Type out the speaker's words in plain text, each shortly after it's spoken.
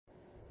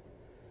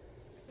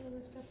the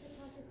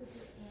streptococcus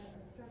is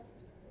a strep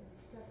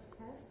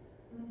test.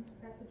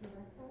 That's a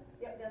direct test?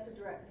 Yep, that's a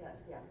direct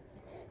test, yeah.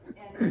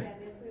 And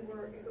again, if it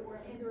were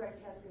an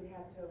indirect test, we'd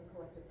have to have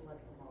collected blood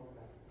from all of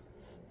us,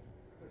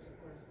 which of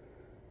course,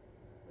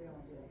 we don't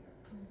want to do that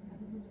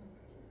here.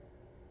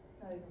 It's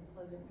not even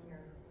pleasant when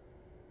you're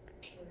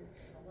in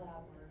a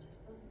lab where you're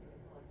supposed to get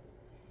it collected.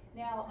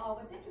 Now,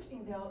 what's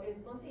interesting though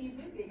is, let's say you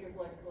do get your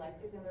blood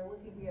collected and they're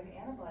looking, do you have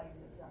antibodies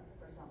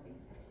for something?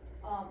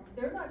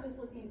 They're not just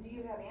looking, do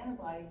you have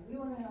antibodies? We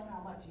want to know how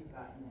much you've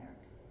got in there.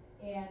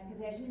 And because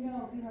as you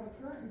know, if you have a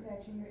current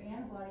infection, your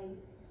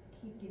antibodies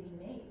keep getting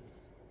made.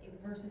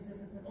 Versus if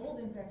it's an old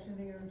infection,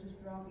 they are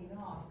just dropping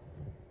off.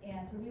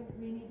 And so we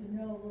need to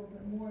know a little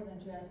bit more than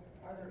just,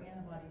 are there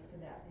antibodies to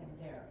that thing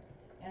there?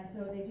 And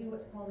so they do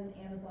what's called an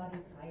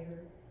antibody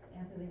titer.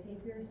 And so they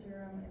take your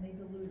serum and they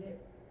dilute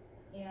it.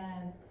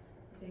 And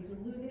they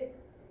dilute it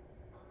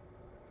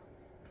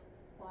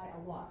by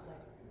a lot.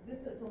 Like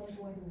this is only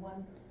going to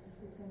 1 to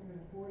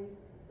 640.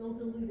 They'll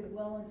dilute it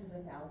well into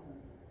the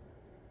thousands.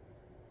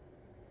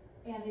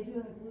 And they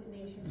do an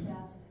agglutination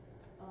test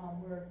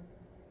where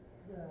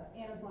the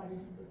antibodies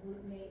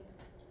agglutinate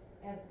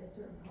at a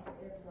certain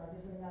if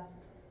there's enough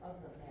of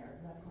them there,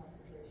 enough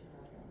concentration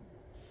of them.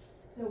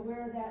 So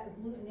where that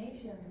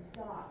agglutination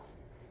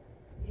stops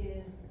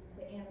is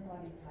the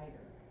antibody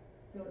titer.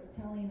 So it's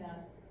telling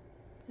us.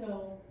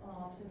 So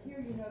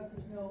here you notice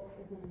there's no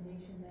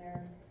agglutination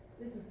there.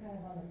 This is kind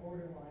of on the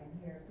borderline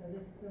here. So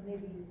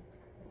maybe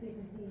you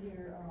can see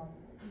here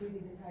maybe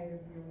the titer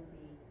here would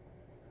be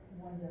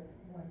 1 to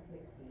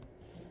 160,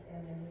 and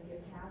then when you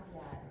get past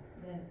that,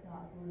 then it's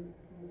not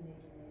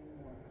agglutination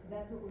anymore. So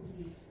that's what would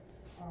be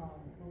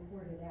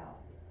reported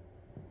out.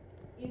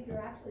 If you're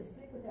actually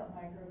sick with that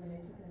microbe and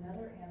they took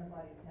another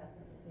antibody test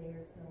like a day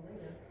or so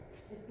later,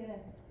 you're gonna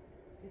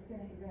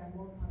have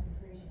more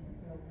concentration, and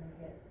so we're gonna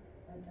get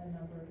a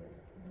number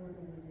that's more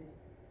diluted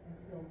and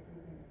still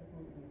within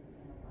agglutinate the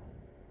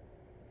antibodies.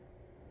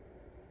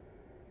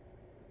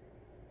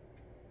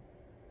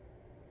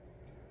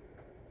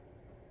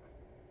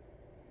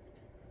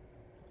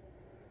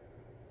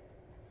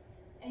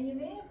 And you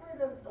may have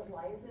heard of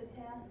ELISA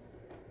tests,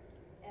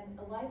 and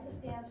ELISA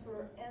stands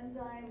for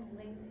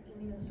Enzyme-Linked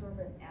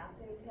Immunosorbent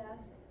Assay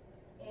Test.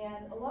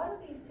 And a lot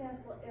of these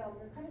tests,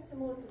 they're kind of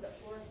similar to the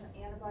fluorescent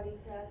antibody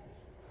test.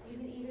 You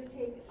can either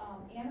take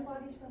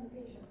antibodies from the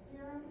patient's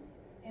serum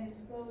and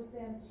expose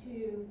them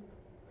to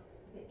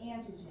the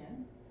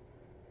antigen,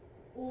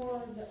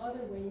 or the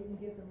other way, you can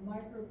get the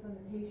microbe from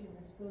the patient and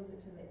expose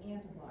it to the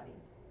antibody.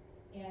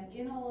 And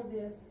in all of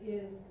this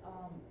is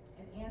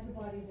an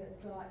antibody that's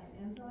got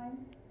an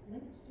enzyme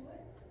linked to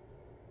it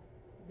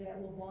that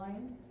will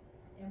bind,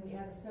 and we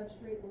add a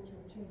substrate which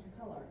will change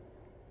color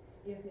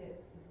if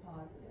it is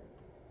positive.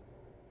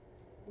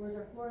 Whereas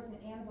our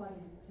fluorescent antibody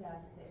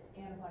test, the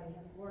antibody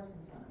has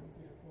fluorescence on it. We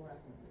see the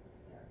fluorescence if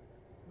it's there.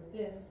 With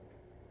this,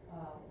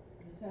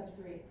 the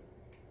substrate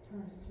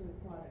turns to a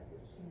product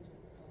which changes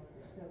the color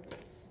there. So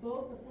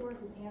both the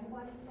fluorescent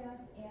antibody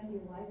test and the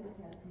ELISA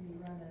test can be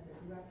run as a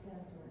direct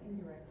test or an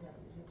indirect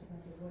test. It just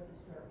depends on what you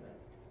start with.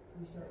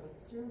 We start with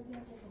a serum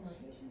sample from our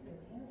patient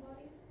as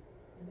antibodies,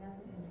 and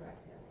that's an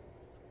indirect test.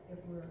 If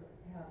we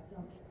have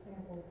some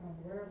sample from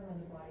wherever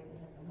in the body that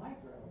has the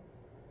microbe,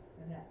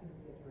 then that's going to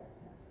be a direct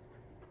test.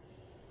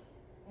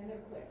 And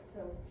they're quick.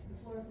 So the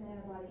fluorescent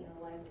antibody and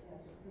ELISA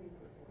test are pretty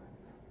quick to run.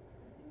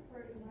 I think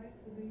for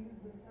ELISA they use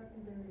the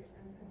secondary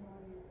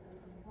antibody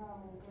as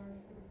well,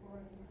 whereas for the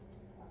fluorescence it's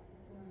just that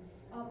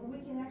one.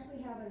 We can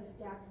actually have a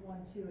stacked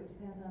one too. It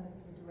depends on if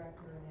it's a direct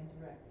or an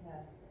indirect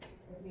test.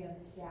 If we have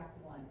the stacked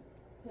one.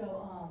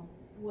 So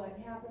what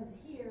happens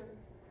here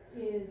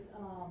is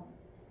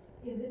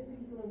in this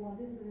particular one,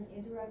 this is an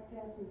indirect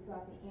test. We've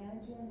got the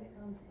antigen that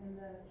comes in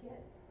the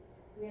kit.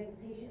 We have the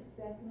patient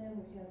specimen,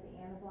 which has the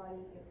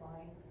antibody. It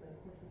binds, but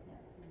of course we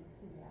can't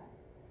see that.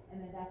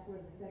 And then that's where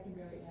the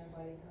secondary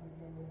antibody comes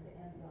in with the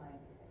enzyme.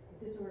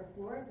 If this were a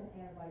fluorescent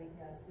antibody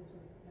test, this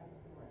would have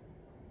the fluorescence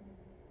on it.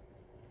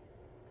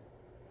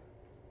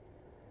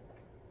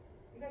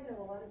 You guys have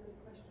a lot of good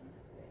questions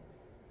today.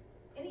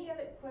 Any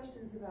other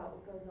questions about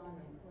what goes on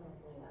in the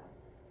clinical lab?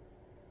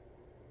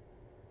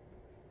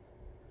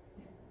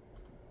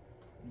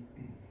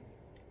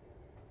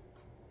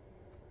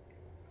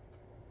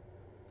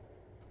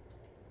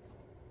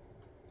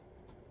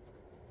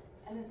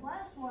 And this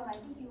last one, I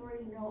think you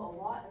already know a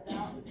lot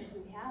about because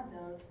we have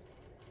those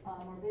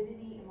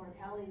morbidity and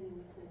mortality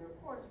weekly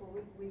reports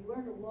where we've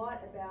learned a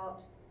lot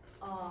about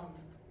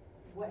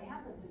what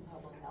happens in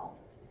public health.